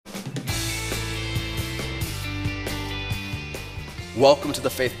Welcome to the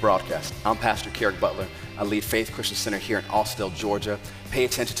Faith Broadcast. I'm Pastor Kerrick Butler. I lead Faith Christian Center here in Austell, Georgia. Pay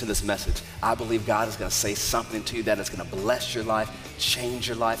attention to this message. I believe God is going to say something to you that is going to bless your life, change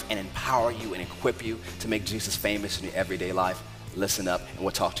your life, and empower you and equip you to make Jesus famous in your everyday life. Listen up, and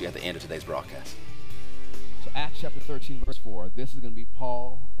we'll talk to you at the end of today's broadcast. So Acts chapter 13, verse 4, this is going to be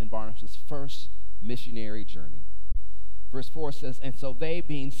Paul and Barnabas' first missionary journey. Verse 4 says, and so they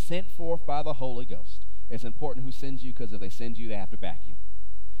being sent forth by the Holy Ghost. It's important who sends you, because if they send you, they have to back you.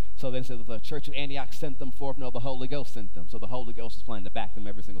 So then said the church of Antioch sent them forth. No, the Holy Ghost sent them. So the Holy Ghost is planning to back them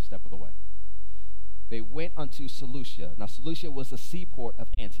every single step of the way. They went unto Seleucia. Now, Seleucia was the seaport of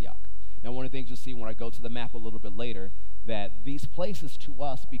Antioch. Now, one of the things you'll see when I go to the map a little bit later, that these places to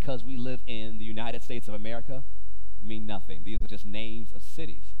us, because we live in the United States of America, mean nothing. These are just names of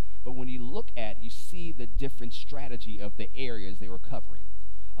cities. But when you look at, you see the different strategy of the areas they were covering.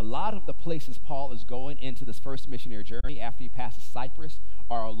 A lot of the places Paul is going into this first missionary journey after he passes Cyprus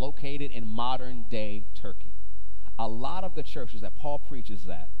are located in modern-day Turkey. A lot of the churches that Paul preaches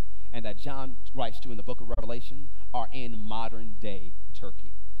at and that John writes to in the book of Revelation are in modern-day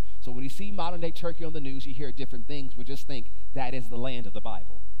Turkey. So when you see modern-day Turkey on the news, you hear different things, but just think that is the land of the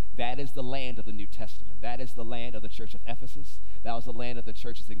Bible. That is the land of the New Testament. That is the land of the church of Ephesus. That was the land of the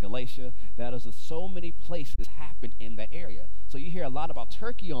churches in Galatia. That is so many places happened in that area. So you hear a lot about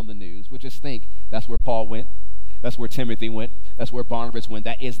Turkey on the news, but just think that's where Paul went. That's where Timothy went. That's where Barnabas went.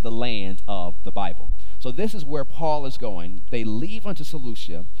 That is the land of the Bible. So this is where Paul is going. They leave unto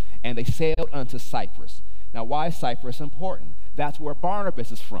Seleucia, and they sailed unto Cyprus. Now, why is Cyprus important? That's where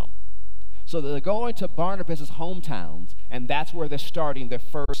Barnabas is from. So they're going to Barnabas' hometowns, and that's where they're starting their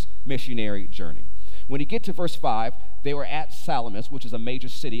first missionary journey. When you get to verse 5, they were at Salamis, which is a major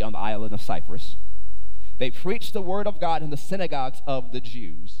city on the island of Cyprus. They preached the word of God in the synagogues of the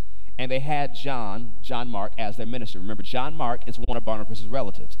Jews, and they had John Mark, as their minister. Remember, John Mark is one of Barnabas'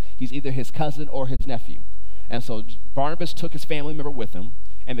 relatives. He's either his cousin or his nephew. And so Barnabas took his family member with him,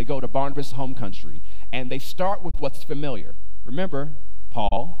 and they go to Barnabas' home country, and they start with what's familiar. Remember,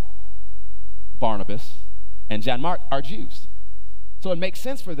 Paul, Barnabas, and John Mark are Jews. So it makes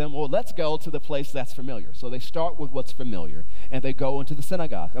sense for them, well, let's go to the place that's familiar. So they start with what's familiar, and they go into the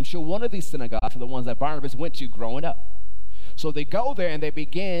synagogue. I'm sure one of these synagogues are the ones that Barnabas went to growing up. So they go there, and they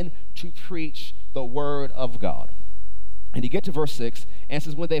begin to preach the word of God. And you get to verse 6, and it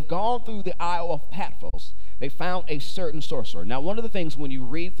says, when they've gone through the Isle of Patmos, they found a certain sorcerer. Now, one of the things when you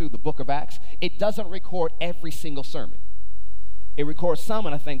read through the book of Acts, it doesn't record every single sermon. It records some,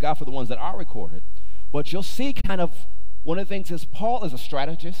 and I thank God for the ones that are recorded. But you'll see kind of, one of the things is Paul is a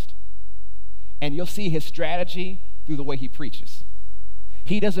strategist, and you'll see his strategy through the way he preaches.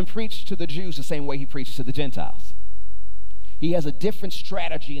 He doesn't preach to the Jews the same way he preaches to the Gentiles. He has a different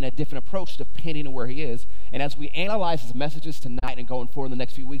strategy and a different approach depending on where he is. And as we analyze his messages tonight and going forward in the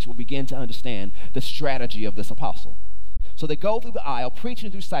next few weeks, we'll begin to understand the strategy of this apostle. So they go through the isle,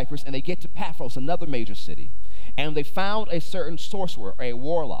 preaching through Cyprus, and they get to Paphos, another major city. And they found a certain sorcerer, a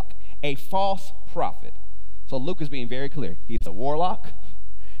warlock, a false prophet. So Luke is being very clear. He's a warlock.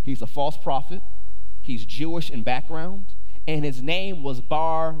 He's a false prophet. He's Jewish in background. And his name was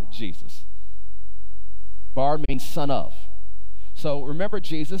Bar-Jesus. Bar means son of. So remember,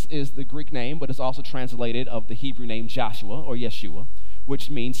 Jesus is the Greek name, but it's also translated of the Hebrew name Joshua or Yeshua, which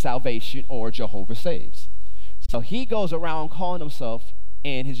means salvation or Jehovah saves. So he goes around calling himself,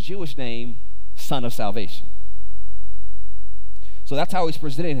 in his Jewish name, son of salvation. So that's how he's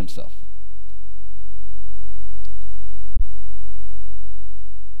presenting himself.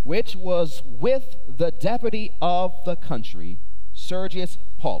 Which was with the deputy of the country, Sergius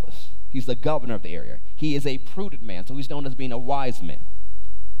Paulus. He's the governor of the area. He is a prudent man, so he's known as being a wise man.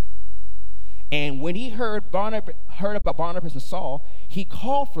 And when he heard about Barnabas and Saul, he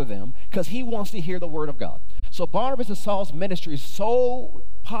called for them because he wants to hear the word of God. So Barnabas and Saul's ministry is so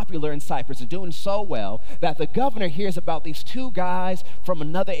popular in Cyprus and doing so well that the governor hears about these two guys from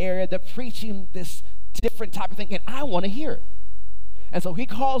another area. They're preaching this different type of thing, and I want to hear it. And so he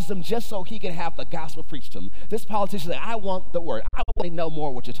calls them just so he can have the gospel preached to them. This politician said, I want the word. I want to know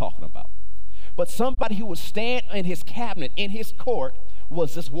more what you're talking about. But somebody who would stand in his cabinet, in his court,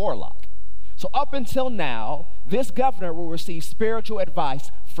 was this warlock. So up until now, this governor will receive spiritual advice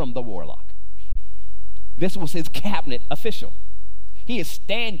from the warlock. This was his cabinet official. He is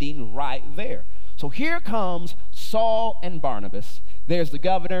standing right there. So here comes Saul and Barnabas. There's the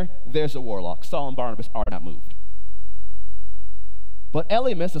governor, there's the warlock. Saul and Barnabas are not moved. But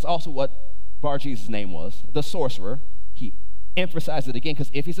Elymas is also what Bar-Jesus' name was, the sorcerer. He emphasized it again because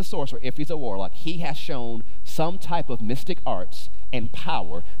if he's a sorcerer, if he's a warlock, he has shown some type of mystic arts and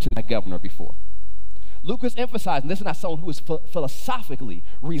power to that governor before. Luke is emphasizing this is not someone who is philosophically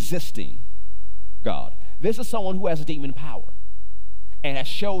resisting God. This is someone who has demon power and has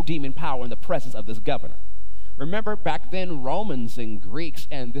showed demon power in the presence of this governor. Remember, back then, Romans and Greeks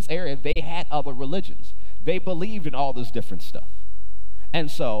and this area, they had other religions. They believed in all this different stuff. And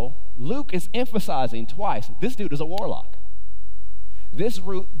so Luke is emphasizing twice, this dude is a warlock. This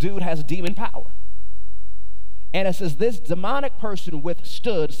dude has demon power. And it says this demonic person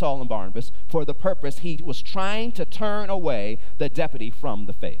withstood Saul and Barnabas for the purpose he was trying to turn away the deputy from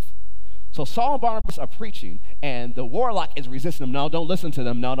the faith. So Saul and Barnabas are preaching, and the warlock is resisting them. No, don't listen to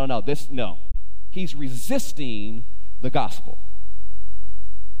them. No. He's resisting the gospel.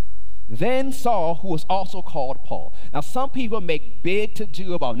 Then Saul, who was also called Paul. Now, some people make big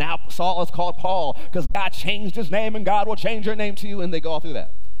to-do about now Saul is called Paul because God changed his name and God will change your name to you, and they go all through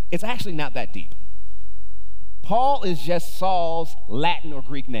that. It's actually not that deep. Paul is just Saul's Latin or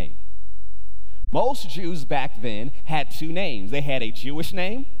Greek name. Most Jews back then had two names. They had a Jewish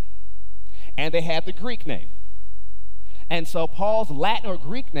name and they had the Greek name. And so Paul's Latin or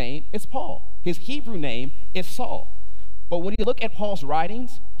Greek name is Paul. His Hebrew name is Saul. But when you look at Paul's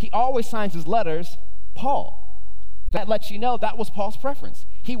writings, he always signs his letters Paul. That lets you know that was Paul's preference.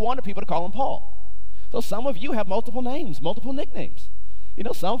 He wanted people to call him Paul. So some of you have multiple names, multiple nicknames. You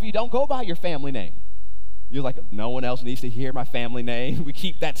know, some of you don't go by your family name. You're like, no one else needs to hear my family name. We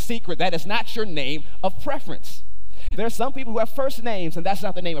keep that secret. That is not your name of preference. There are some people who have first names, and that's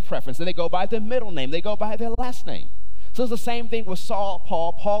not the name of preference. And they go by their middle name. They go by their last name. So it's the same thing with Saul,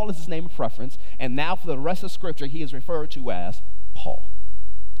 Paul. Paul is his name of preference. And now for the rest of Scripture, he is referred to as Paul.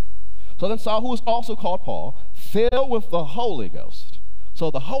 So then Saul, who is also called Paul, filled with the Holy Ghost. So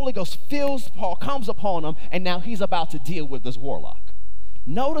the Holy Ghost fills Paul, comes upon him, and now he's about to deal with this warlock.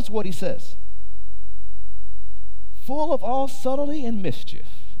 Notice what he says. Full of all subtlety and mischief,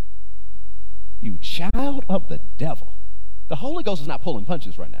 you child of the devil. The Holy Ghost is not pulling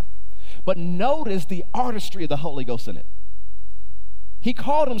punches right now. But notice the artistry of the Holy Ghost in it. He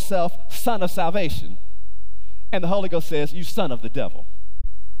called himself Son of Salvation. And the Holy Ghost says, you son of the devil.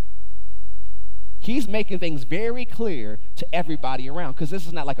 He's making things very clear to everybody around, because this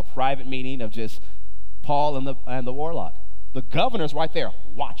is not like a private meeting of just Paul and the warlock. The governor's right there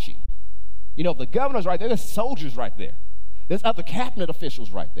watching. You know, if the governor's right there, there's soldiers right there. There's other cabinet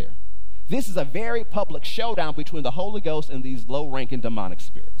officials right there. This is a very public showdown between the Holy Ghost and these low-ranking demonic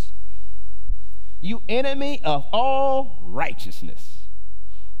spirits. You enemy of all righteousness,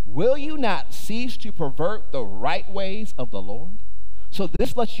 will you not cease to pervert the right ways of the Lord? So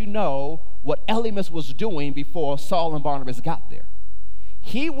this lets you know what Elymas was doing before Saul and Barnabas got there.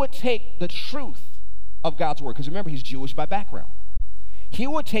 He would take the truth of God's word, because remember, he's Jewish by background. He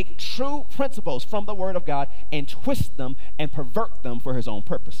would take true principles from the word of God and twist them and pervert them for his own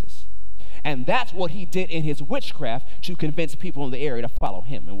purposes. And that's what he did in his witchcraft to convince people in the area to follow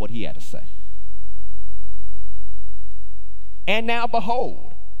him and what he had to say. And now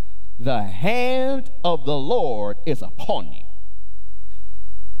behold, the hand of the Lord is upon you.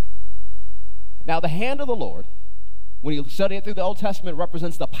 Now the hand of the Lord, when you study it through the Old Testament,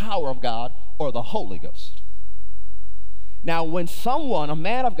 represents the power of God or the Holy Ghost. Now when someone, a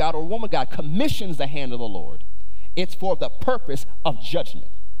man of God or a woman of God, commissions the hand of the Lord, it's for the purpose of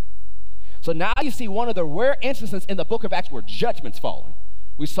judgment. So now you see one of the rare instances in the book of Acts where judgment's falling.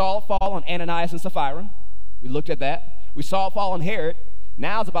 We saw it fall on Ananias and Sapphira. We looked at that. We saw it fall on Herod.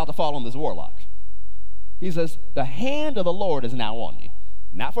 Now it's about to fall on this warlock. He says, the hand of the Lord is now on you.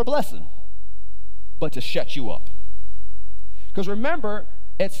 Not for blessing, but to shut you up. Because remember,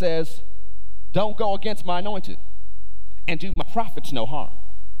 it says, don't go against my anointed and do my prophets no harm.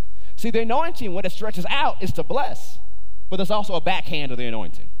 See, the anointing, when it stretches out, is to bless. But there's also a backhand of the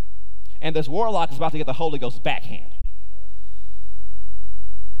anointing. And this warlock is about to get the Holy Ghost's backhand.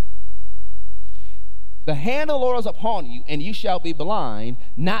 The hand of the Lord is upon you, and you shall be blind,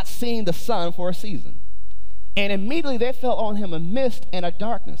 not seeing the sun for a season. And immediately there fell on him a mist and a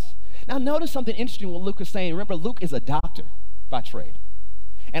darkness. Now notice something interesting what Luke is saying. Remember, Luke is a doctor by trade.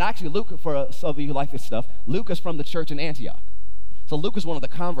 And actually, Luke, for some of you who like this stuff, Luke is from the church in Antioch. So Luke is one of the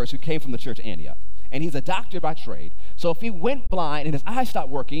converts who came from the church in Antioch. And he's a doctor by trade. So if he went blind and his eyes stopped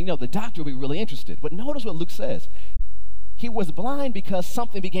working, you know, the doctor would be really interested. But notice what Luke says. He was blind because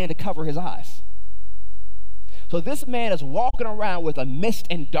something began to cover his eyes. So this man is walking around with a mist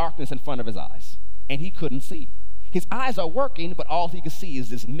and darkness in front of his eyes, and he couldn't see. His eyes are working, but all he could see is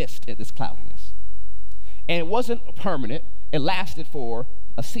this mist and this cloudiness. And it wasn't permanent. It lasted for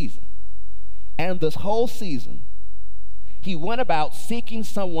a season. And this whole season, he went about seeking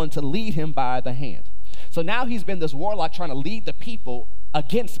someone to lead him by the hand. So now he's been this warlock trying to lead the people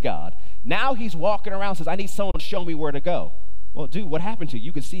against God. Now he's walking around and says, I need someone to show me where to go. Well, dude, what happened to you?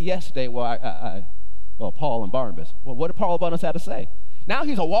 You could see yesterday, Paul and Barnabas. Well, what did Paul and Barnabas have to say? Now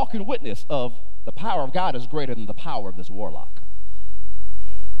he's a walking witness of the power of God is greater than the power of this warlock.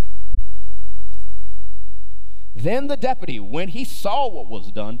 Then the deputy, when he saw what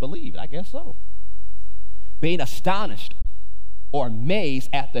was done, believed. I guess so. Being astonished or amazed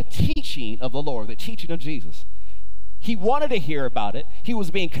at the teaching of the Lord, the teaching of Jesus. He wanted to hear about it. He was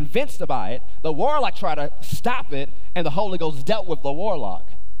being convinced by it. The warlock tried to stop it, and the Holy Ghost dealt with the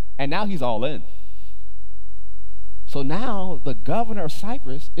warlock. And now he's all in. So now the governor of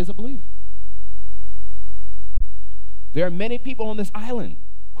Cyprus is a believer. There are many people on this island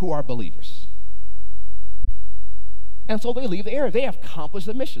who are believers. And so they leave the area. They have accomplished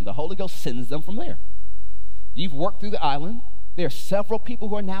the mission. The Holy Ghost sends them from there. You've worked through the island. There are several people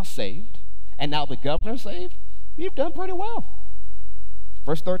who are now saved. And now the governor is saved. You've done pretty well.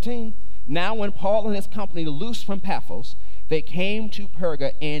 Verse 13, now when Paul and his company loosed from Paphos, they came to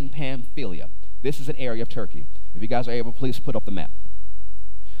Perga in Pamphylia. This is an area of Turkey. If you guys are able, please put up the map.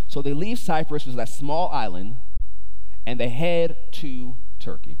 So they leave Cyprus, which is that small island, and they head to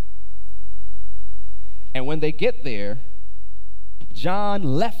Turkey. And when they get there, John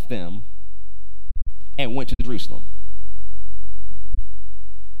left them and went to Jerusalem.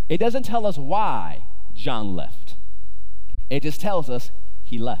 It doesn't tell us why John left. It just tells us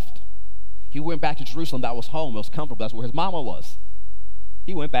he left. He went back to Jerusalem. That was home. It was comfortable. That's where his mama was.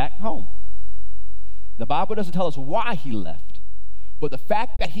 He went back home. The Bible doesn't tell us why he left, but the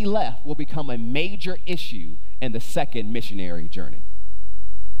fact that he left will become a major issue in the second missionary journey.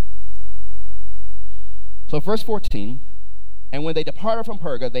 So verse 14, and when they departed from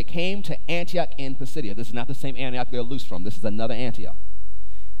Perga, they came to Antioch in Pisidia. This is not the same Antioch they're loose from. This is another Antioch.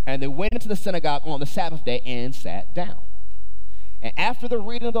 And they went into the synagogue on the Sabbath day and sat down. And after the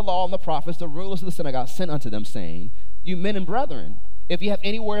reading of the law and the prophets, the rulers of the synagogue sent unto them, saying, you men and brethren, if you have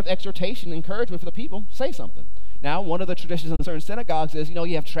any word of exhortation, encouragement for the people, say something. Now, one of the traditions in certain synagogues is,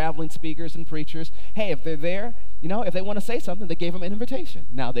 you have traveling speakers and preachers. Hey, if they're there, if they want to say something, they gave them an invitation.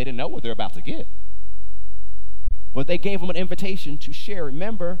 Now, they didn't know what they're about to get. But they gave them an invitation to share.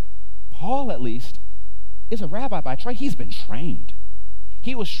 Remember, Paul, at least, is a rabbi by trade. He's been trained.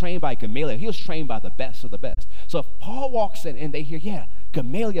 He was trained by Gamaliel. He was trained by the best of the best. So if Paul walks in and they hear, yeah,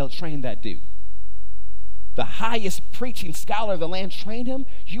 Gamaliel trained that dude, the highest preaching scholar of the land trained him,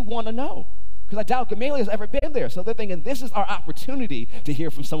 you want to know. Because I doubt Gamaliel's ever been there. So they're thinking, this is our opportunity to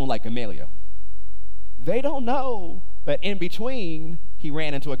hear from someone like Gamaliel. They don't know that in between, he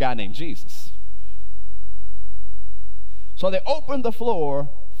ran into a guy named Jesus. So they opened the floor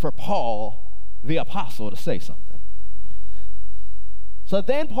for Paul, the apostle, to say something. So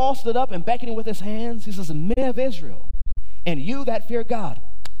then Paul stood up and beckoning with his hands, he says, men of Israel, and you that fear God,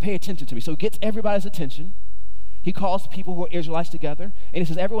 pay attention to me. So he gets everybody's attention. He calls people who are Israelites together, and he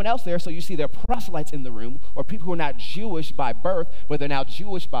says, everyone else there, so you see there are proselytes in the room, or people who are not Jewish by birth, but they're now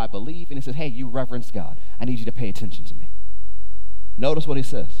Jewish by belief, and he says, hey, you reverence God. I need you to pay attention to me. Notice what he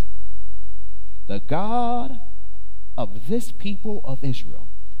says. The God of this people of Israel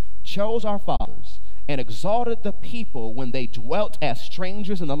chose our fathers and exalted the people when they dwelt as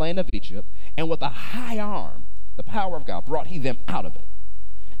strangers in the land of Egypt, and with a high arm, the power of God, brought he them out of it.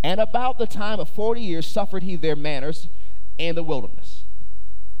 And about the time of 40 years suffered he their manners in the wilderness.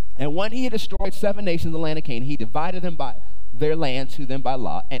 And when he had destroyed 7 nations in the land of Canaan, he divided them by their land to them by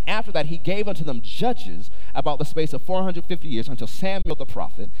lot. And after that he gave unto them judges about the space of 450 years until Samuel the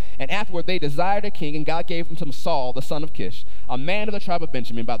prophet. And afterward they desired a king, and God gave unto them Saul the son of Kish, a man of the tribe of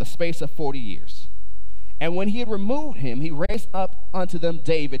Benjamin, by the space of 40 years. And when he had removed him, he raised up unto them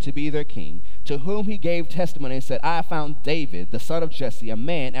David to be their king, to whom he gave testimony and said, I have found David, the son of Jesse, a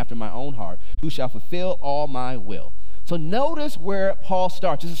man after my own heart, who shall fulfill all my will. So notice where Paul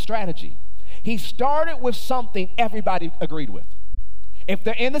starts. It's a strategy. He started with something everybody agreed with. If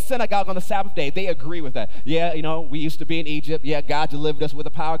they're in the synagogue on the Sabbath day, they agree with that. Yeah, we used to be in Egypt. Yeah, God delivered us with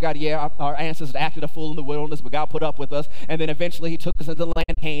the power of God. Yeah, our ancestors acted a fool in the wilderness, but God put up with us. And then eventually he took us into the land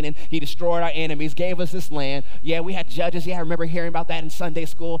of Canaan. He destroyed our enemies, gave us this land. Yeah, we had judges. Yeah, I remember hearing about that in Sunday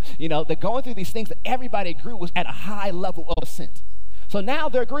school. They're going through these things that everybody agreed was at a high level of assent. So now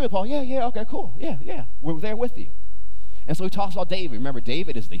they're agreeing with Paul. Yeah, okay, cool. Yeah, we're there with you. And so he talks about David. Remember,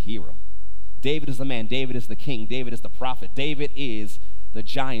 David is the hero. David is the man. David is the king. David is the prophet. David is the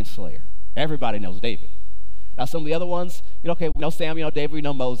giant slayer. Everybody knows David. Now, some of the other ones, okay, we know Sam, David, we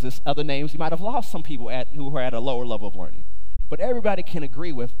know Moses. Other names, you might have lost some people who are at a lower level of learning. But everybody can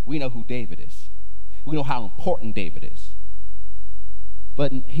agree with, we know who David is. We know how important David is.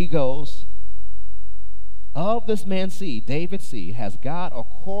 But he goes, of this man's seed, David's seed, has God,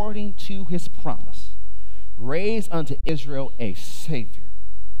 according according to his promise, raise unto Israel a Savior,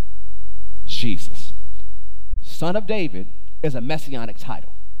 Jesus. Son of David is a messianic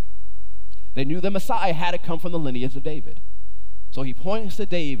title. They knew the Messiah had to come from the lineage of David. So he points to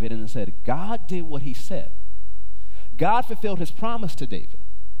David and said, God did what he said. God fulfilled his promise to David.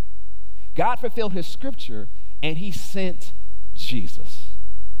 God fulfilled his scripture, and he sent Jesus.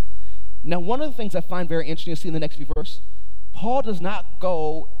 Now, one of the things I find very interesting to see in the next few verses, Paul does not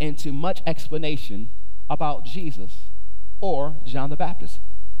go into much explanation about Jesus or John the Baptist.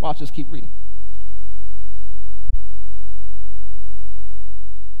 Well, I'll just keep reading.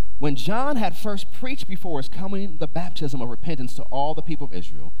 When John had first preached before his coming the baptism of repentance to all the people of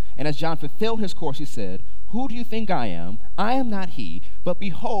Israel, and as John fulfilled his course, he said, who do you think I am? I am not he, but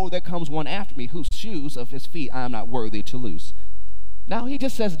behold, there comes one after me, whose shoes of his feet I am not worthy to loose. Now he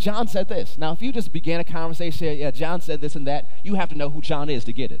just says, John said this. Now if you just began a conversation, yeah, John said this and that, you have to know who John is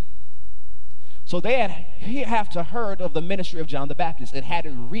to get it. So he have to heard of the ministry of John the Baptist. It had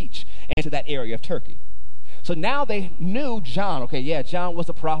to reach into that area of Turkey. So now they knew John. Okay, yeah, John was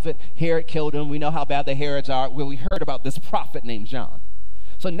a prophet. Herod killed him. We know how bad the Herods are. Well, we heard about this prophet named John.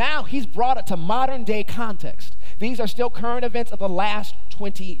 So now he's brought it to modern day context. These are still current events of the last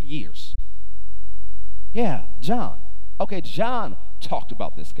 20 years. Yeah, John. Okay, John talked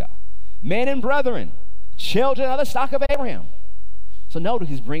about this guy. Men and brethren, children of the stock of Abraham. So notice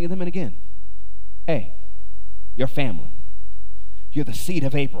he's bringing them in again. Hey, your family. You're the seed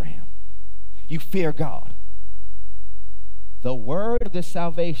of Abraham. You fear God. The word of this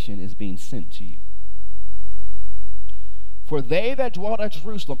salvation is being sent to you. For they that dwelt at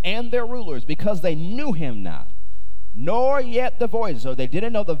Jerusalem and their rulers, because they knew him not, nor yet the voices, or they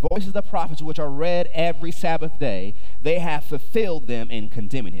didn't know the voices of the prophets which are read every Sabbath day, they have fulfilled them in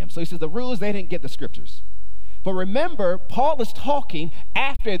condemning him. So he says the rulers, they didn't get the scriptures. But remember, Paul is talking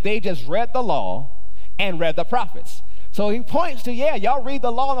after they just read the law and read the prophets. So he points to, yeah, y'all read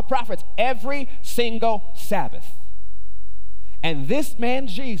the law and the prophets every single Sabbath. And this man,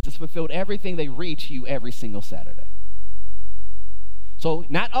 Jesus, fulfilled everything they read to you every single Saturday. So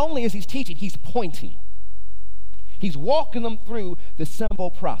not only is he teaching, he's pointing. He's walking them through the simple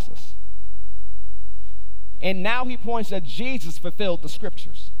process. And now he points that Jesus fulfilled the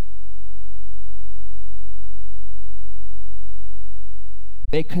scriptures.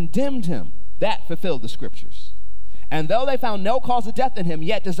 They condemned him. That fulfilled the scriptures. And though they found no cause of death in him,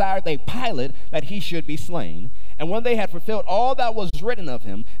 yet desired they Pilate that he should be slain. And when they had fulfilled all that was written of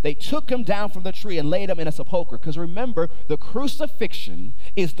him, they took him down from the tree and laid him in a sepulchre. Because remember, the crucifixion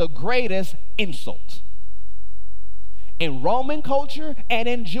is the greatest insult in Roman culture and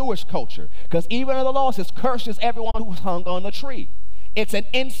in Jewish culture. Because even in the law, it says, curses everyone who's hung on the tree. It's an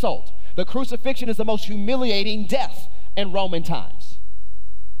insult. The crucifixion is the most humiliating death in Roman times.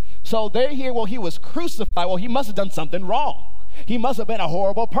 So they're here, well, he was crucified. Well, he must have done something wrong. He must have been a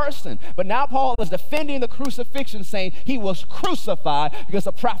horrible person. But now Paul is defending the crucifixion, saying he was crucified because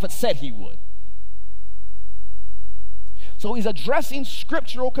the prophet said he would. So he's addressing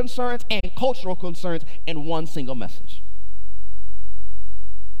scriptural concerns and cultural concerns in one single message.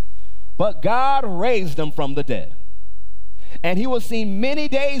 But God raised him from the dead. And he was seen many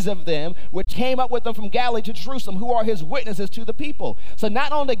days of them, which came up with them from Galilee to Jerusalem, who are his witnesses to the people. So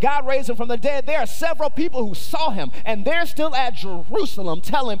not only did God raise him from the dead, there are several people who saw him, and they're still at Jerusalem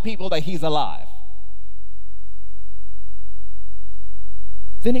telling people that he's alive.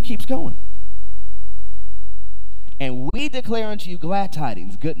 Then he keeps going. And we declare unto you glad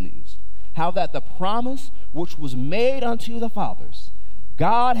tidings, good news, how that the promise which was made unto the fathers,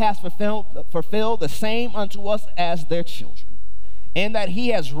 God has fulfilled the same unto us as their children, in that he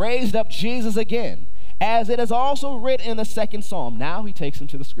has raised up Jesus again, as it is also written in the second psalm. Now he takes him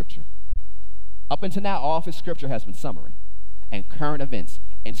to the scripture. Up until now, all of his scripture has been summary and current events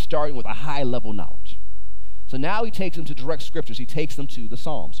and starting with a high-level knowledge. So now he takes them to direct scriptures. He takes them to the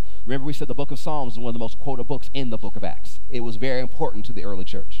Psalms. Remember, we said the book of Psalms is one of the most quoted books in the book of Acts. It was very important to the early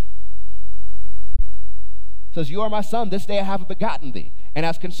church. It says, you are my son, this day I have begotten thee. And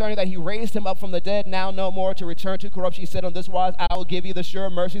as concerning that he raised him up from the dead, now no more to return to corruption, he said on this wise, I will give you the sure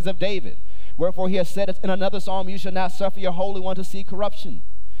mercies of David. Wherefore he has said in another psalm, you shall not suffer your Holy One to see corruption.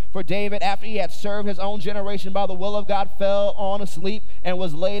 For David, after he had served his own generation by the will of God, fell on asleep and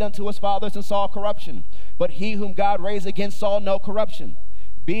was laid unto his fathers and saw corruption. But he whom God raised again saw no corruption.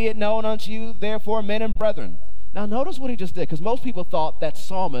 Be it known unto you, therefore, men and brethren. Now notice what he just did, because most people thought that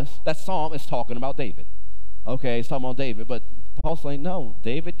psalm is talking about David. Okay, it's talking about David, but Paul's saying, no,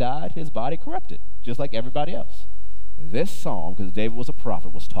 David died, his body corrupted, just like everybody else. This psalm, because David was a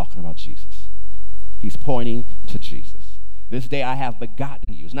prophet, was talking about Jesus. He's pointing to Jesus. This day I have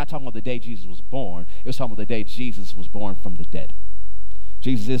begotten you. It's not talking about the day Jesus was born. It was talking about the day Jesus was born from the dead.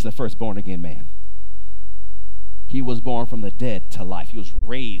 Jesus is the first born again man. He was born from the dead to life. He was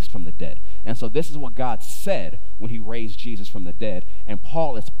raised from the dead. And so this is what God said when he raised Jesus from the dead. And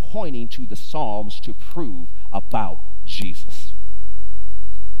Paul is pointing to the Psalms to prove about Jesus.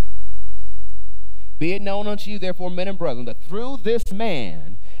 Be it known unto you, therefore, men and brethren, that through this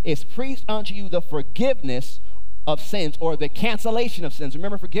man is preached unto you the forgiveness of sins, or the cancellation of sins.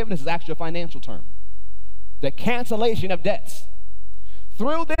 Remember, forgiveness is actually a financial term. The cancellation of debts.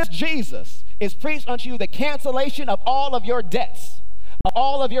 Through this Jesus is preached unto you the cancellation of all of your debts, of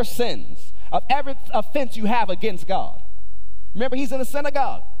all of your sins, of every offense you have against God. Remember, he's in a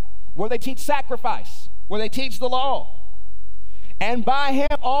synagogue where they teach sacrifice, where they teach the law. And by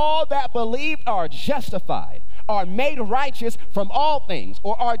him all that believe are justified, are made righteous from all things,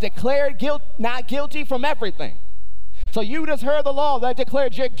 or are declared not guilty from everything. So you just heard the law that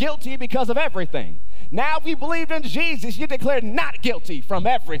declared you're guilty because of everything. Now if you believed in Jesus, you're declared not guilty from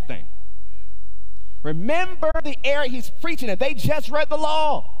everything. Remember the area he's preaching in. They just read the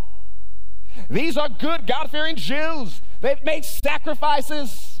law. These are good, God-fearing Jews. They've made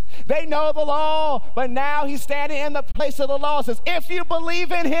sacrifices. They know the law. But now he's standing in the place of the law. It says, if you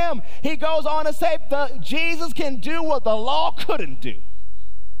believe in him, he goes on to say, Jesus can do what the law couldn't do.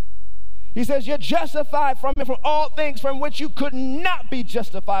 He says, you're justified from all things from which you could not be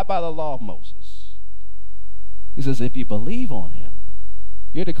justified by the law of Moses. He says, if you believe on him,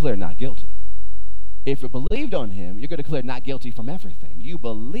 you're declared not guilty. If you believed on him, you're declared not guilty from everything. You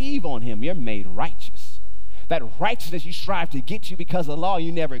believe on him, you're made righteous. That righteousness you strive to get you because of the law,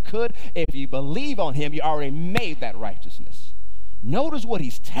 you never could. If you believe on him, you already made that righteousness. Notice what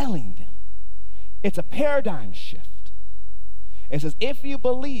he's telling them. It's a paradigm shift. It says, if you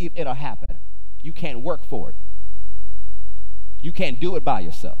believe, it'll happen. You can't work for it. You can't do it by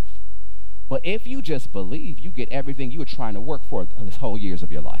yourself. But if you just believe, you get everything you were trying to work for this whole years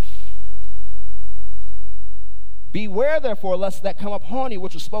of your life. Beware, therefore, lest that come upon you,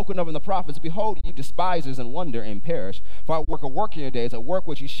 which was spoken of in the prophets. Behold, you despisers, and wonder and perish. For I work a work in your days, a work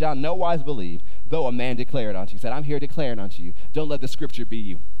which you shall no wise believe, though a man declare it unto you. He said, I'm here declaring unto you. Don't let the scripture be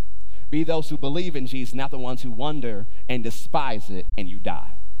you. Be those who believe in Jesus, not the ones who wonder and despise it, and you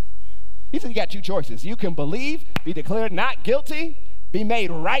die. He said you got two choices. You can believe, be declared not guilty, be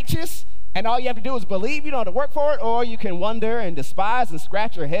made righteous, and all you have to do is believe, you don't have to work for it, or you can wonder and despise and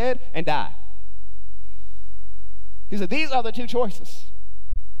scratch your head and die. He said these are the two choices.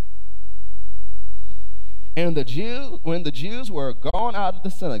 And when the Jews were gone out of the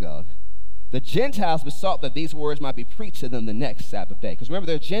synagogue, the Gentiles besought that these words might be preached to them the next Sabbath day. Because remember,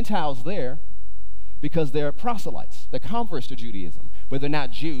 there are Gentiles there because they're proselytes. They're converts to Judaism, but they're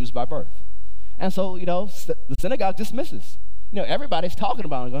not Jews by birth. And so, the synagogue dismisses. Everybody's talking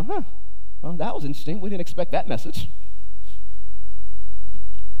about it and going, well, that was interesting. We didn't expect that message.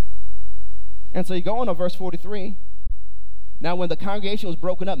 And so you go on to verse 43. Now, when the congregation was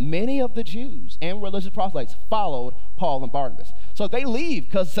broken up, many of the Jews and religious proselytes followed Paul and Barnabas. So they leave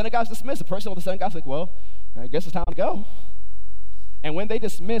because the synagogue's dismissed. The person with the synagogue's like, well, I guess it's time to go. And when they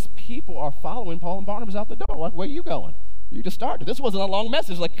dismiss, people are following Paul and Barnabas out the door. Like, where are you going? You just started. This wasn't a long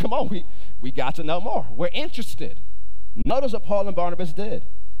message. Like, come on, we got to know more. We're interested. Notice what Paul and Barnabas did.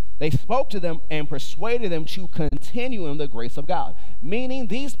 They spoke to them and persuaded them to continue in the grace of God. Meaning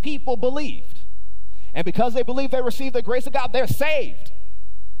these people believed. And because they believe they received the grace of God, they're saved.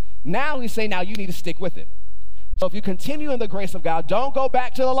 Now he's saying, now you need to stick with it. So if you continue in the grace of God, don't go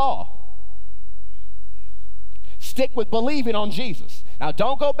back to the law. Stick with believing on Jesus. Now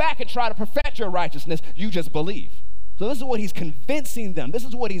don't go back and try to perfect your righteousness. You just believe. So this is what he's convincing them. This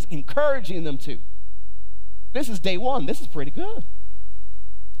is what he's encouraging them to. This is day one. This is pretty good.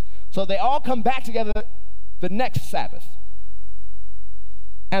 So they all come back together the next Sabbath.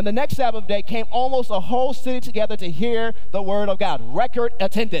 And the next Sabbath day came almost a whole city together to hear the word of God. Record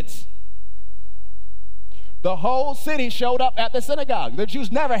attendance. The whole city showed up at the synagogue. The Jews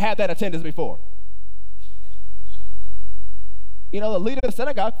never had that attendance before. The leader of the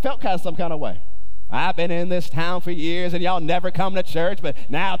synagogue felt some kind of way. I've been in this town for years and y'all never come to church, but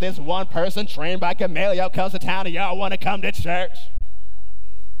now this one person trained by Gamaliel comes to town and y'all want to come to church.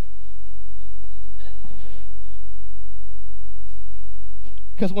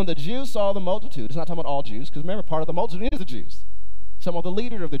 Because when the Jews saw the multitude, it's not talking about all Jews, because remember, part of the multitude is the Jews. Some of the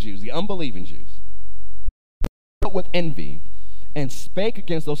leader of the Jews, the unbelieving Jews, filled with envy and spake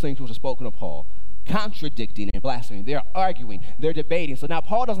against those things which were spoken of Paul, contradicting and blaspheming. They're arguing, they're debating. So now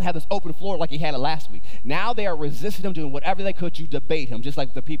Paul doesn't have this open floor like he had it last week. Now they are resisting him, doing whatever they could to debate him, just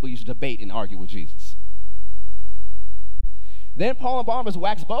like the people used to debate and argue with Jesus. Then Paul and Barnabas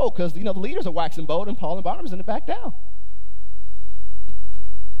waxed bold because, the leaders are waxing bold, and Paul and Barnabas didn't back down.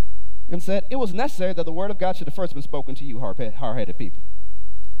 And said, it was necessary that the word of God should have first been spoken to you, hard-headed people.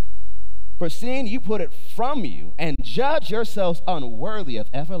 For seeing you put it from you and judge yourselves unworthy of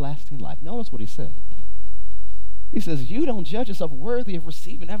everlasting life. Notice what he said. He says, you don't judge yourself worthy of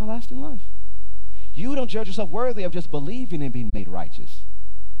receiving everlasting life. You don't judge yourself worthy of just believing and being made righteous.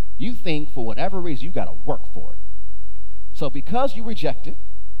 You think for whatever reason you got to work for it. So because you reject it,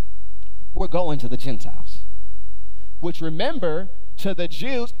 we're going to the Gentiles, which, remember, to the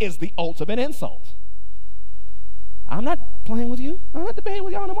Jews is the ultimate insult. I'm not playing with you. I'm not debating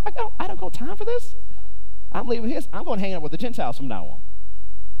with y'all no more. I don't got time for this. I'm leaving his. I'm going to hang out with the Gentiles from now on.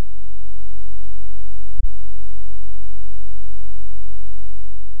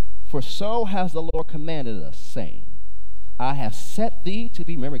 For so has the Lord commanded us, saying, I have set thee to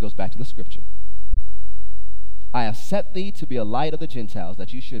be, remember, it goes back to the scripture. I have set thee to be a light of the Gentiles,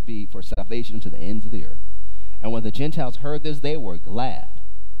 that you should be for salvation to the ends of the earth. And when the Gentiles heard this, they were glad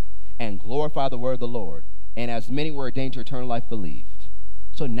and glorified the word of the Lord. And as many were ordained to eternal life believed.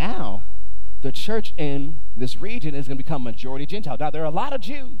 So now, the church in this region is going to become majority Gentile. Now, there are a lot of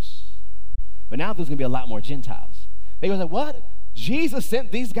Jews, but now there's going to be a lot more Gentiles. They go like, what? Jesus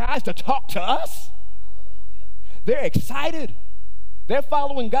sent these guys to talk to us? They're excited. They're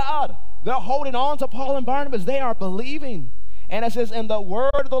following God. They're holding on to Paul and Barnabas. They are believing. And it says, and the word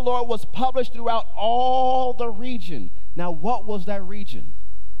of the Lord was published throughout all the region. Now, what was that region?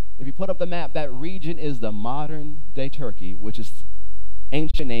 If you put up the map, that region is the modern-day Turkey, which is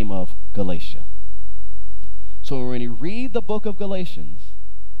ancient name of Galatia. So when you read the book of Galatians,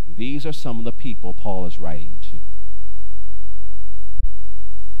 these are some of the people Paul is writing to.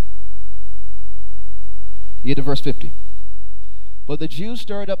 You get to verse 50. But the Jews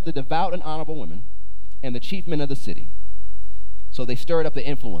stirred up the devout and honorable women and the chief men of the city. So they stirred up the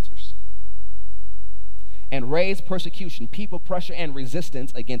influencers and raised persecution, people pressure, and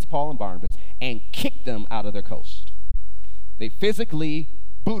resistance against Paul and Barnabas, and kicked them out of their coast. They physically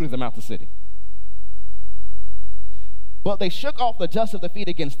booted them out the city. But they shook off the dust of the feet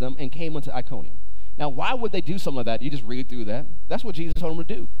against them and came into Iconium. Now, why would they do something like that? You just read through that. That's what Jesus told them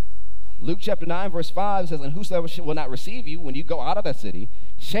to do. Luke chapter 9, verse 5 says, and whosoever will not receive you when you go out of that city,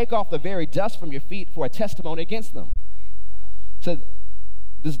 shake off the very dust from your feet for a testimony against them. So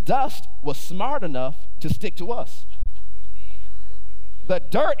this dust was smart enough to stick to us. The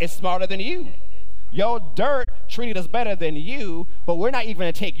dirt is smarter than you. Your dirt treated us better than you, but we're not even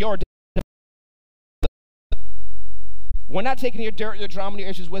going to take your dirt. We're not taking your dirt, your drama, your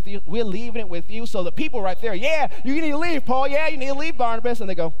issues with you. We're leaving it with you. So the people right there, yeah, you need to leave, Paul. Yeah, you need to leave, Barnabas. And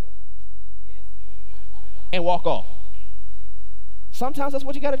they go and walk off. Sometimes that's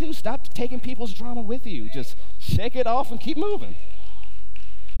what you got to do. Stop taking people's drama with you. Just shake it off and keep moving.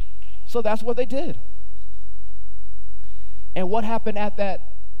 So that's what they did. And what happened at that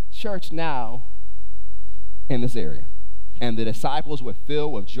church now in this area? And the disciples were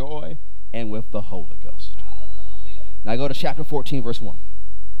filled with joy and with the Holy Ghost. Hallelujah. Now go to chapter 14, verse 1.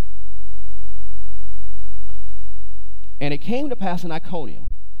 And it came to pass in Iconium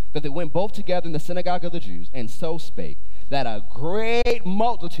that they went both together in the synagogue of the Jews, and so spake, that a great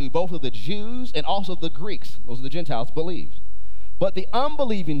multitude, both of the Jews and also the Greeks, those are the Gentiles, believed. But the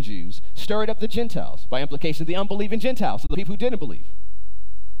unbelieving Jews stirred up the Gentiles, by implication the unbelieving Gentiles, so the people who didn't believe,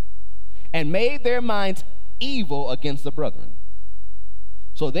 and made their minds evil against the brethren.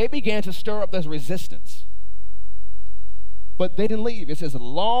 So they began to stir up this resistance. But they didn't leave. It says, a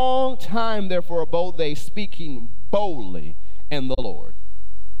long time therefore abode they, speaking boldly in the Lord.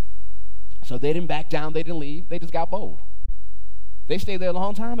 So they didn't back down, they didn't leave, they just got bold. They stayed there a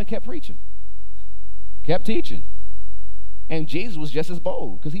long time and kept preaching, kept teaching. And Jesus was just as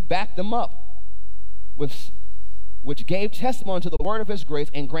bold because he backed them up, which gave testimony to the word of his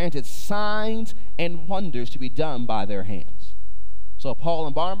grace and granted signs and wonders to be done by their hands. So Paul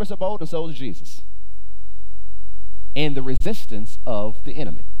and Barnabas are bold, and so is Jesus. And the resistance of the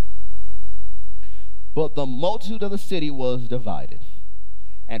enemy. But the multitude of the city was divided,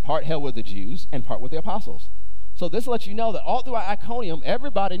 and part held with the Jews and part with the apostles. So this lets you know that all throughout Iconium,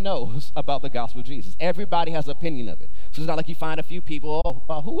 everybody knows about the gospel of Jesus. Everybody has an opinion of it. So it's not like you find a few people,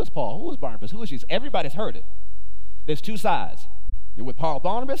 who is Paul? Who is Barnabas? Who is Jesus? Everybody's heard it. There's two sides. You're with Paul,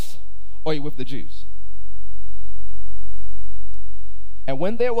 Barnabas, or you're with the Jews. And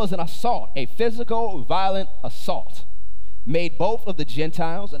when there was an assault, a physical, violent assault, made both of the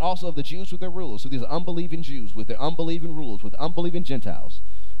Gentiles and also of the Jews with their rulers, so these are unbelieving Jews with their unbelieving rulers, with unbelieving Gentiles,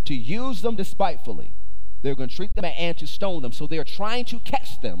 to use them despitefully. They're going to treat them and to stone them. So they're trying to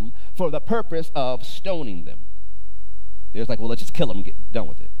catch them for the purpose of stoning them. They was like, well, let's just kill him and get done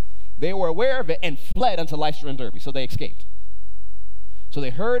with it. They were aware of it and fled unto Lystra and Derbe, so they escaped. So they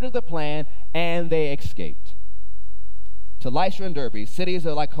heard of the plan, and they escaped to Lystra and Derbe, cities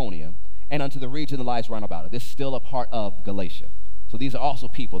of Lycaonia, and unto the region that lies round about it. This is still a part of Galatia. So these are also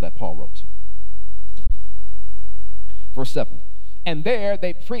people that Paul wrote to. Verse 7, and there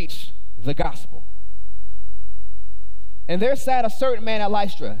they preached the gospel. And there sat a certain man at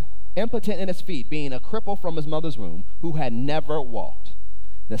Lystra, impotent in his feet, being a cripple from his mother's womb, who had never walked.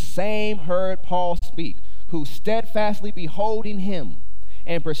 The same heard Paul speak, who steadfastly beholding him,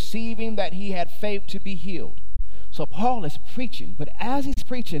 and perceiving that he had faith to be healed. So Paul is preaching, but as he's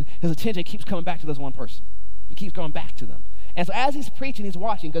preaching, his attention keeps coming back to this one person. He keeps going back to them. And so as he's preaching, he's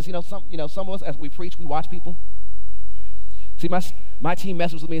watching, because some of us, as we preach, we watch people. See, my team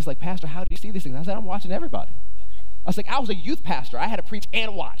messes with me. It's like, Pastor, how do you see these things? I said, I'm watching everybody. I was like, I was a youth pastor. I had to preach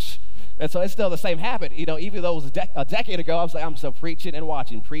and watch. And so it's still the same habit. Even though it was a decade ago, I was like, I'm still preaching and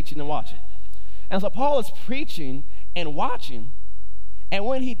watching. And so Paul is preaching and watching. And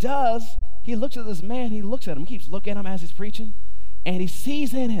when he does, he looks at this man. He looks at him. He keeps looking at him as he's preaching. And he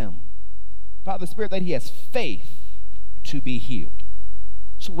sees in him, by the Spirit, that he has faith to be healed.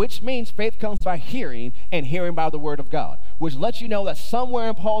 So, which means faith comes by hearing, and hearing by the word of God, which lets you know that somewhere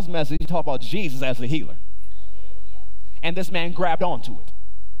in Paul's message, he talked about Jesus as the healer. And this man grabbed onto it.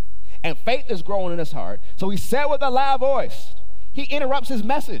 And faith is growing in his heart. So he said with a loud voice, he interrupts his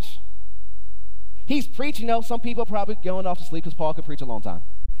message. He's preaching. Some people probably going off to sleep because Paul could preach a long time.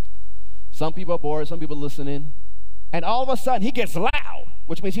 Some people are bored, some people listening. And all of a sudden, he gets loud,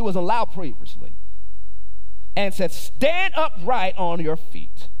 which means he wasn't loud previously, and said, stand upright on your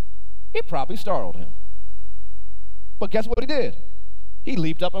feet. It probably startled him. But guess what he did? He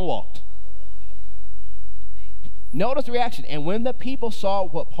leaped up and walked. Notice the reaction. And when the people saw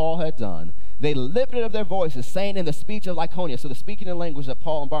what Paul had done, they lifted up their voices, saying in the speech of Lycaonia, so they're speaking in language that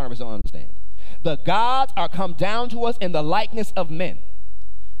Paul and Barnabas don't understand, the gods are come down to us in the likeness of men.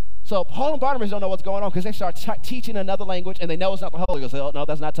 So Paul and Barnabas don't know what's going on because they start teaching another language, and they know it's not the Holy Ghost. They say, oh, no,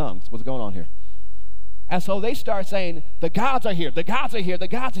 that's not tongues. What's going on here? And so they start saying, the gods are here, the gods are here, the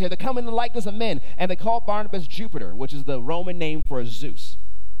gods are here. They come in the likeness of men. And they call Barnabas Jupiter, which is the Roman name for Zeus.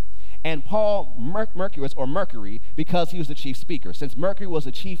 And Paul Mercury, because he was the chief speaker. Since Mercury was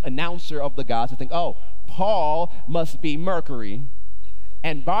the chief announcer of the gods, they think, oh, Paul must be Mercury.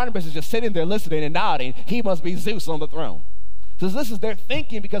 And Barnabas is just sitting there listening and nodding. He must be Zeus on the throne. So this is their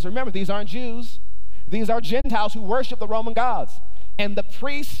thinking, because remember, these aren't Jews. These are Gentiles who worship the Roman gods. And the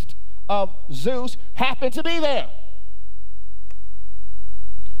priest of Zeus happened to be there.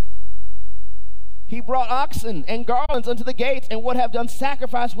 He brought oxen and garlands unto the gates and would have done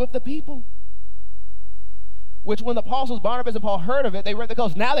sacrifice with the people. Which when the apostles Barnabas and Paul heard of it, they read the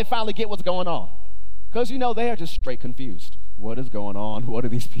coast. Now they finally get what's going on. Because they are just straight confused. What is going on? What are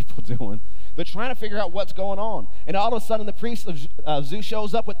these people doing? They're trying to figure out what's going on. And all of a sudden the priest of Zeus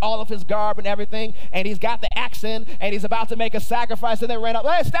shows up with all of his garb and everything, and he's got the axe in, and he's about to make a sacrifice, and they ran up,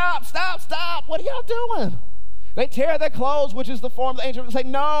 hey, stop, what are y'all doing? They tear their clothes, which is the form of the angel, and say,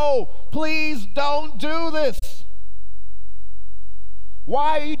 no, please don't do this.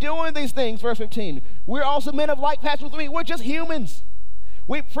 Why are you doing these things? Verse 15, we're also men of like passion with me. We're just humans.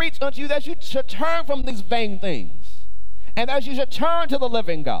 We preach unto you that you should turn from these vain things, and that you should turn to the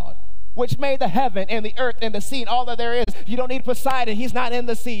living God, which made the heaven and the earth and the sea and all that there is. You don't need Poseidon. He's not in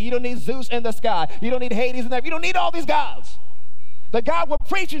the sea. You don't need Zeus in the sky. You don't need Hades in there. You don't need all these gods. The God we're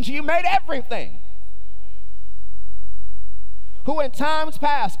preaching to you made everything, who in times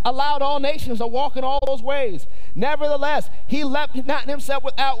past allowed all nations to walk in all those ways. Nevertheless, he left not himself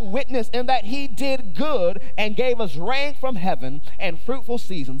without witness, in that he did good and gave us rain from heaven and fruitful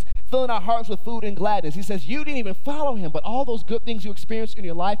seasons, filling our hearts with food and gladness. He says, you didn't even follow him, but all those good things you experienced in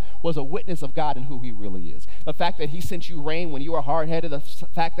your life was a witness of God and who he really is. The fact that he sent you rain when you were hard-headed, the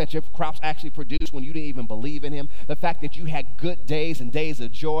fact that your crops actually produced when you didn't even believe in him, the fact that you had good days and days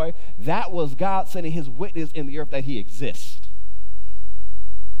of joy, that was God sending his witness in the earth that he exists.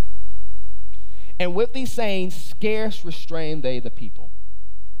 And with these sayings, scarce restrained they the people.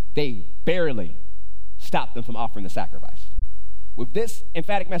 They barely stopped them from offering the sacrifice. With this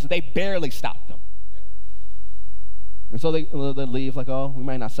emphatic message, they barely stopped them. And so they leave like, oh, we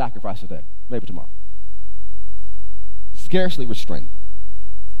might not sacrifice today. Maybe tomorrow. Scarcely restrained them.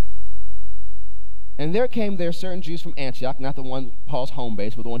 And there came there certain Jews from Antioch, not the one Paul's home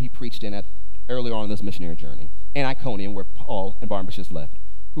base, but the one he preached in at earlier on in this missionary journey, and Iconium, where Paul and Barnabas just left,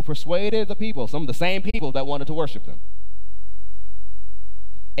 who persuaded the people, some of the same people that wanted to worship them.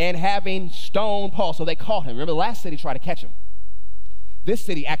 And having stoned Paul, so they caught him. Remember, the last city tried to catch him. This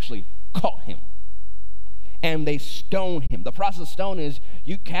city actually caught him. and they stone him. The process of stoning is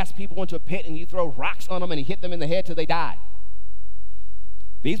you cast people into a pit and you throw rocks on them and you hit them in the head till they die.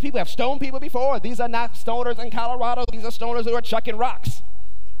 These people have stoned people before. These are not stoners in Colorado. These are stoners who are chucking rocks.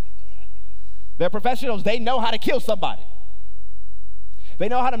 They're professionals. They know how to kill somebody. They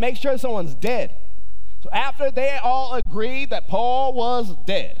know how to make sure someone's dead. So after they all agreed that Paul was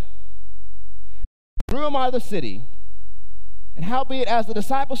dead, threw him out of the city, and howbeit as the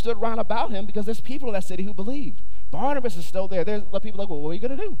disciples stood round about him, because there's people in that city who believed. Barnabas is still there. There's the people like, well, what are you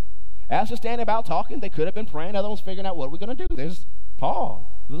going to do? As they're standing about talking, they could have been praying. Other ones figuring out, what are we going to do? There's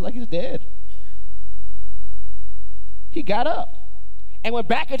Paul. It looks like he's dead. He got up and went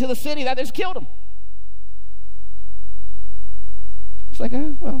back into the city that just killed him. It's like,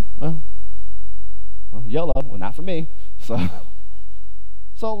 well, YOLO. Well, not for me. So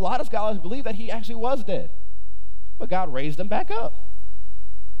a lot of scholars believe that he actually was dead. But God raised him back up.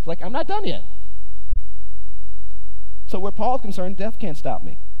 It's like, I'm not done yet. So where Paul's concerned, death can't stop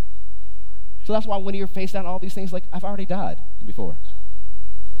me. So that's why when you're faced down all these things, like, I've already died before.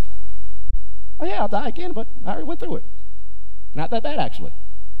 Oh yeah, I'll die again, but I already went through it. Not that bad, actually.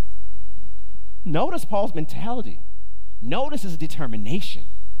 Notice Paul's mentality. Notice his determination.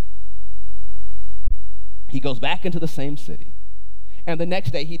 He goes back into the same city. And the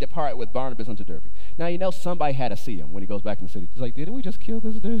next day he departed with Barnabas unto Derbe. Now you know somebody had to see him when he goes back in the city. He's like, didn't we just kill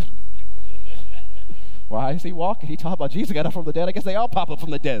this dude? Why is he walking? He talked about Jesus got up from the dead. I guess they all pop up from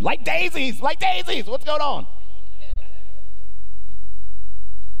the dead. Like daisies, like daisies. What's going on?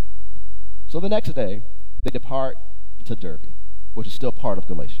 So the next day, they depart to Derbe, which is still part of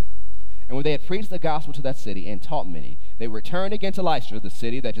Galatia. And when they had preached the gospel to that city and taught many, they returned again to Lystra, the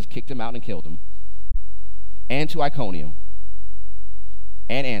city that just kicked him out and killed him, and to Iconium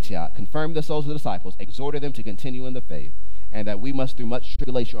and Antioch, confirmed the souls of the disciples, exhorted them to continue in the faith, and that we must through much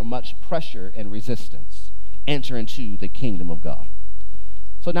tribulation or much pressure and resistance enter into the kingdom of God.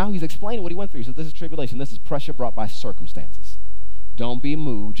 So now he's explaining what he went through. He says this is tribulation. This is pressure brought by circumstances. Don't be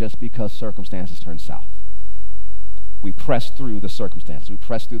moved just because circumstances turn south. We press through the circumstances. We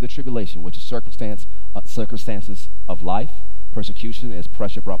press through the tribulation, which is circumstances of life. Persecution is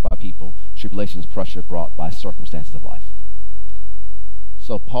pressure brought by people. Tribulation is pressure brought by circumstances of life.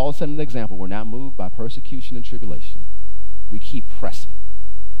 So Paul set an example. We're not moved by persecution and tribulation. We keep pressing.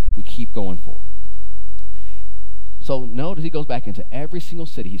 We keep going forward. So notice he goes back into every single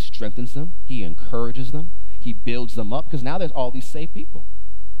city. He strengthens them. He encourages them. He builds them up because now there's all these saved people.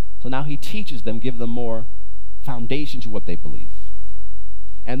 So now he teaches them, gives them more foundation to what they believe.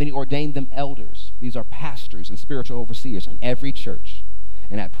 And then he ordained them elders. These are pastors and spiritual overseers in every church.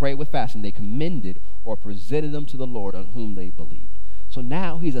 And at prayer with fasting, they commended or presented them to the Lord on whom they believed. So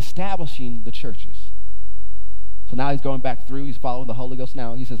now he's establishing the churches. So now he's going back through. He's following the Holy Ghost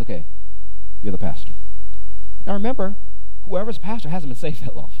now. He says, okay, you're the pastor. Now remember, whoever's pastor hasn't been saved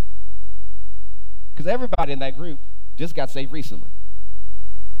that long. Because everybody in that group just got saved recently.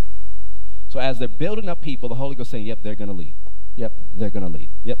 So as they're building up people, the Holy Ghost saying, yep, they're going to lead. Yep, they're going to lead.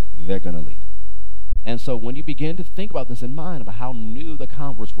 Yep, they're going to lead. And so when you begin to think about this in mind, about how new the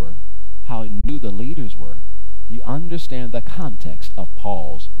converts were, how new the leaders were, you understand the context of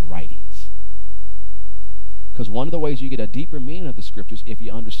Paul's writings. Because one of the ways you get a deeper meaning of the scriptures if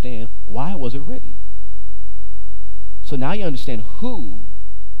you understand why was it written. So now you understand who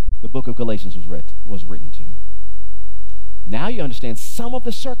the book of Galatians was written to. Now you understand some of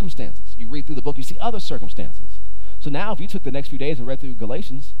the circumstances. You read through the book, you see other circumstances. So now if you took the next few days and read through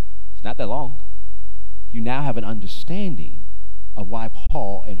Galatians, it's not that long. You now have an understanding of why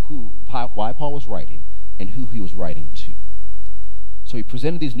Paul was writing and who he was writing to. So he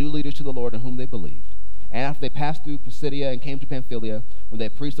presented these new leaders to the Lord in whom they believed. And after they passed through Pisidia and came to Pamphylia, when they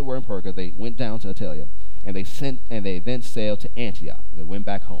preached the word in Perga, they went down to Attalia, and they then sailed to Antioch. They went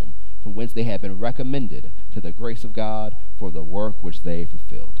back home, from whence they had been recommended to the grace of God for the work which they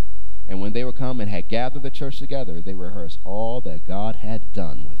fulfilled. And when they were come and had gathered the church together, they rehearsed all that God had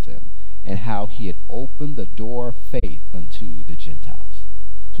done with them, and how he had opened the door of faith unto the Gentiles.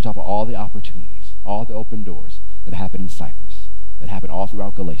 So we talk about all the opportunities, all the open doors that happened in Cyprus, that happened all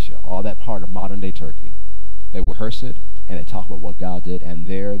throughout Galatia, all that part of modern-day Turkey. They rehearse it, and they talk about what God did, and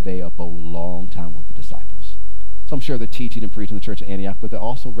there they abode a long time with the disciples. So I'm sure they're teaching and preaching in the church at Antioch, but they're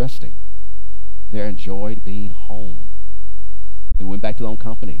also resting. They enjoyed being home. They went back to their own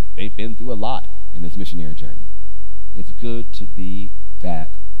company. They've been through a lot in this missionary journey. It's good to be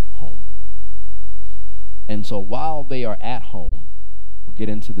back home. And so while they are at home, we'll get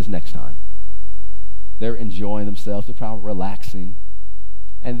into this next time. They're enjoying themselves. They're probably relaxing.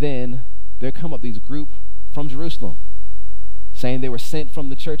 And then there come up these group from Jerusalem, saying they were sent from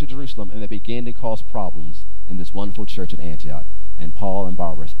the church of Jerusalem, and they began to cause problems in this wonderful church in Antioch. And Paul and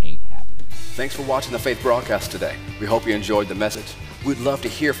Barnabas ain't happy. Thanks for watching the Faith Broadcast today. We hope you enjoyed the message. We'd love to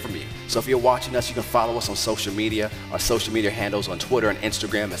hear from you. So if you're watching us, you can follow us on social media. Our social media handles on Twitter and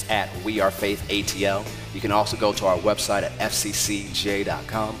Instagram is @WeAreFaithATL. You can also go to our website at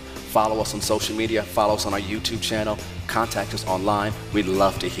fccj.com. Follow us on social media. Follow us on our YouTube channel. Contact us online. We'd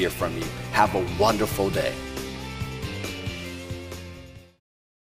love to hear from you. Have a wonderful day.